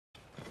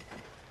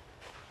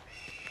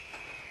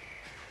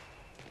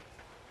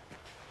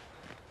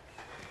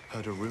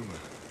Heard a rumor.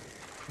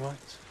 What?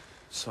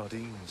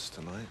 Sardines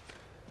tonight.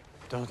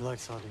 Don't like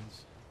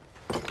sardines.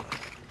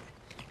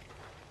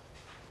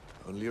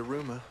 Only a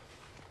rumor.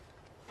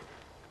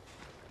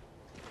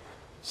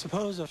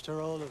 Suppose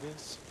after all of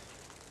this,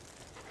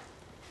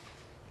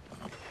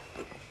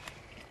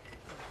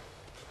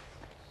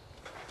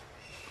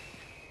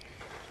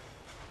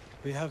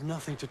 we have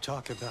nothing to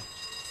talk about.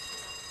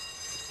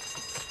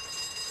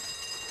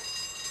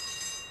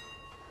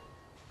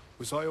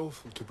 Was I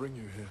awful to bring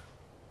you here?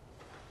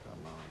 Come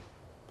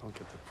on, don't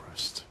get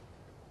depressed.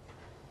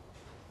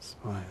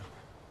 Smile.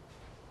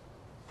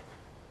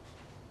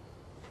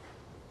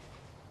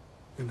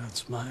 You're not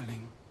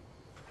smiling.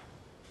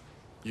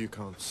 You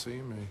can't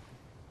see me.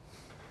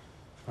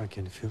 I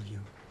can feel you.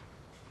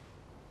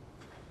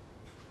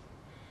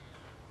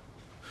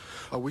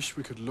 I wish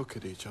we could look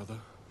at each other.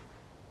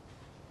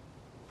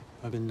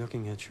 I've been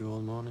looking at you all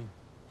morning.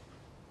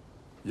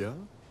 Yeah?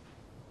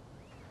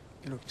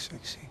 You look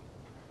sexy.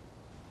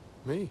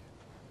 Me?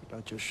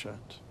 Without your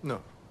shirt.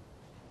 No.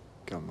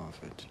 Come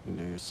off it. You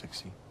know you're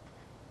sexy.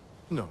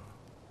 No.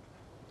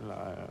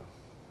 Liar.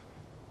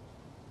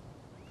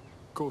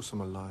 Of course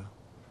I'm a liar.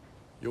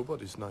 Your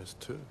body's nice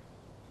too.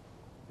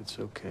 It's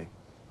okay.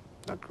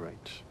 Not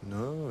great.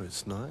 No,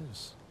 it's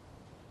nice.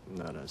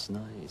 Not as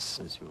nice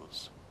as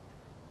yours.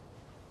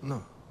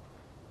 No.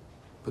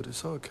 But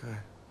it's okay.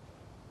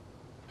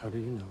 How do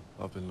you know?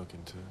 I've been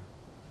looking too.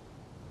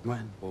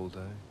 When? All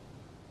day.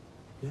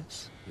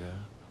 Yes? Yeah.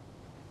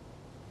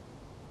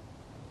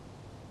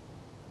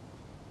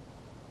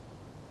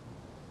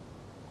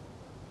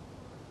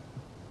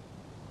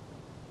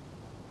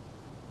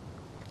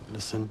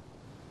 Listen.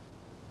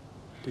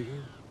 Do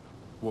you?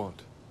 What?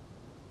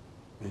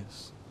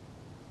 Yes.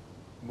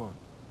 What?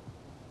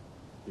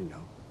 You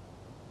know.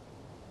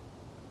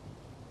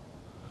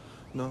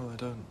 No, I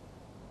don't.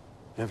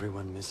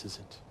 Everyone misses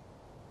it.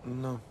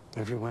 No.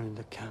 Everyone in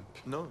the camp.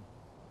 No.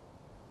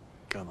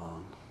 Come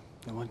on.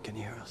 No one can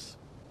hear us.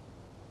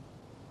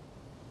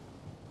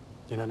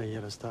 You're not a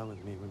yellow star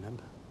with me,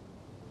 remember?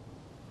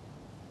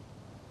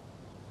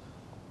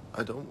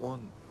 I don't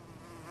want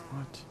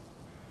What?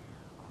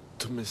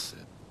 to miss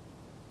it.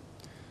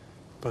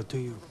 But do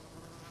you?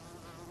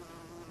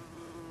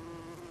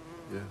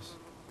 Yes.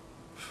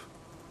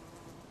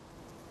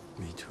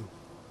 Me too.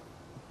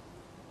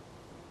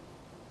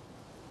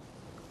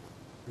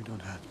 We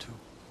don't have to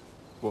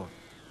What?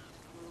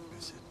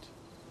 miss it.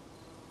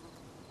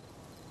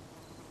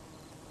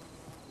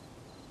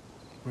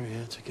 We're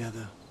here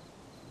together.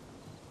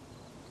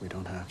 We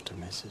don't have to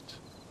miss it.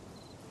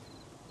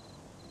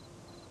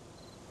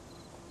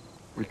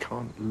 We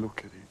can't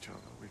look at each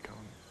other. We can't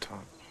touch.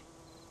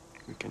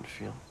 We can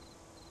feel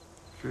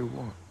Feel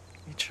what?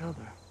 each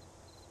other.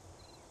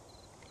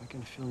 I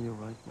can feel you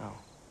right now,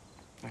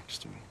 next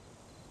to me.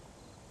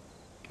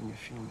 Can you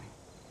feel me?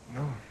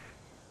 No.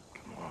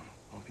 Come on,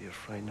 don't be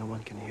afraid. No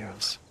one can hear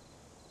us.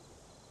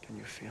 Can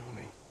you feel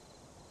me?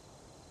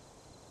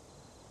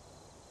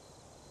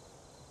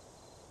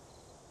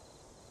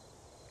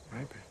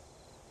 Maybe.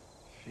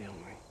 Feel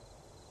me.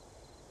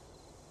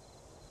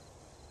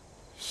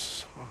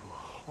 So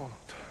hot.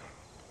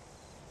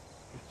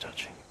 I'm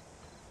touching.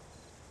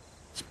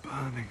 It's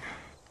burning.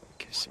 I'm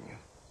kissing you.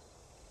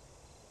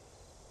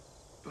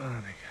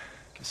 Burning.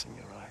 Kissing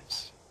your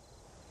eyes.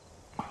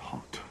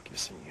 Hot.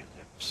 Kissing your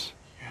lips.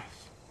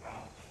 Yes.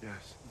 Mouth.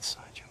 Yes.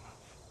 Inside your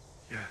mouth.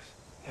 Yes.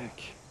 Neck.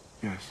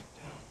 Yes.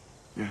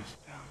 Down. Yes.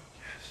 Down.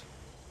 Yes.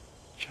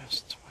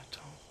 Chest. My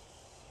tongue.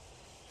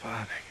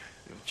 Burning.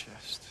 Your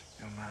chest.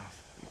 Your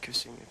mouth. I'm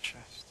kissing your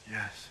chest.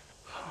 Yes.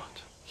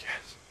 Hot.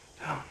 Yes.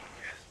 Down.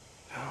 Yes.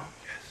 Down.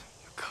 Yes.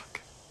 Your cock.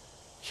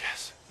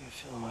 Yes. Do you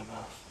feel my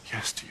mouth?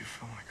 Yes. Do you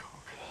feel my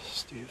cock?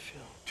 Yes. Do you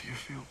feel? Do you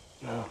feel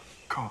Mouth.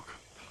 cock?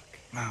 Cock.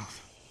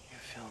 Mouth. You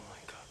feel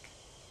my cock?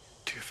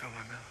 Do you feel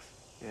my mouth?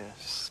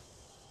 Yes.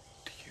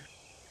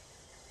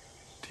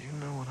 Do you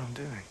know what I'm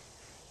doing?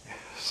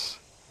 Yes.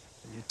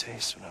 And you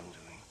taste what I'm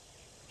doing.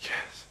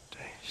 Yes.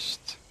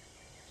 Taste.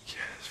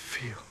 Yes.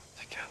 Feel.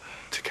 Together.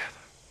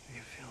 Together. Do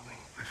you feel me?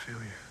 I feel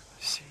you.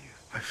 I see you.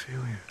 I feel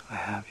you. I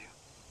have you.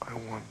 I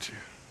want you.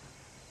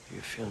 Do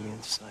you feel me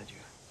inside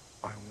you?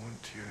 I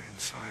want you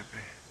inside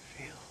me.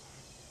 Feel.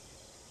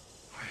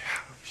 I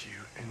have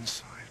you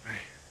inside me.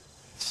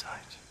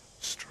 Inside.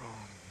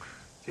 Strong.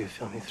 Do you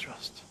feel me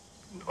thrust?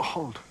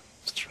 Hold.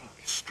 Strong.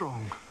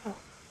 Strong.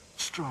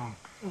 Strong.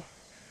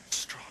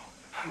 Strong.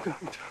 I'm going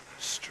to.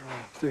 Strong.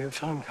 Do you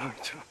feel I'm going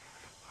to?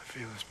 I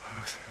feel us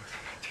both.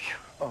 Do you?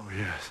 Oh,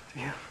 yes. Do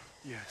you?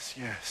 Yes,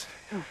 yes.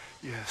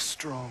 Yes,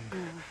 strong.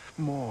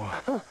 More.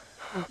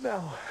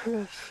 Now.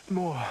 Yes.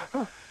 More.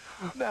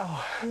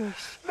 Now.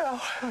 Yes.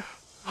 Now.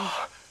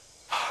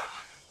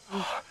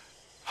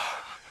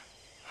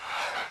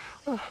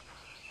 Oh,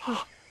 my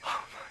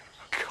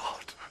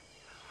God.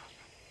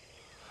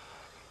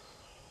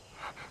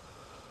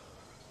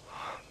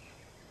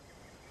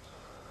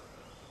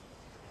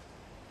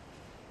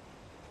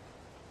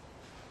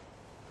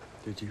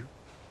 Did you?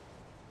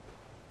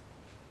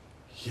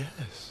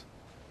 Yes.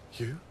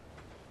 You?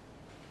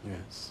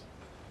 Yes.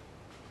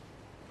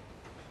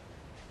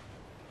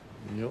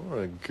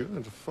 You're a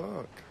good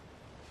fuck.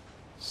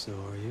 So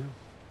are you.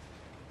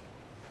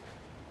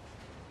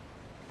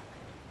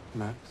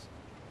 Max?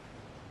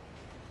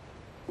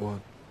 What?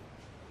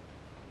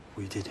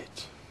 We did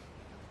it.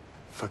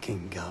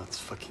 Fucking guards,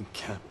 fucking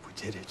camp, we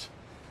did it.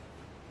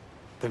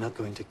 They're not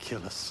going to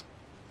kill us.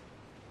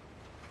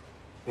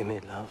 We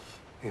made love.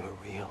 We were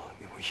real.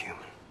 We were human.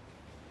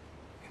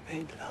 We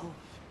made love.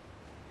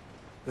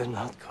 They're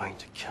not going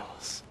to kill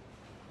us.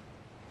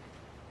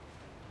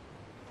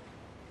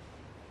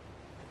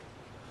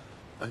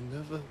 I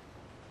never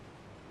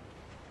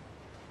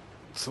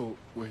thought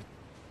we'd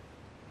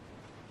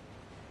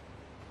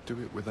do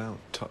it without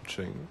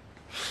touching.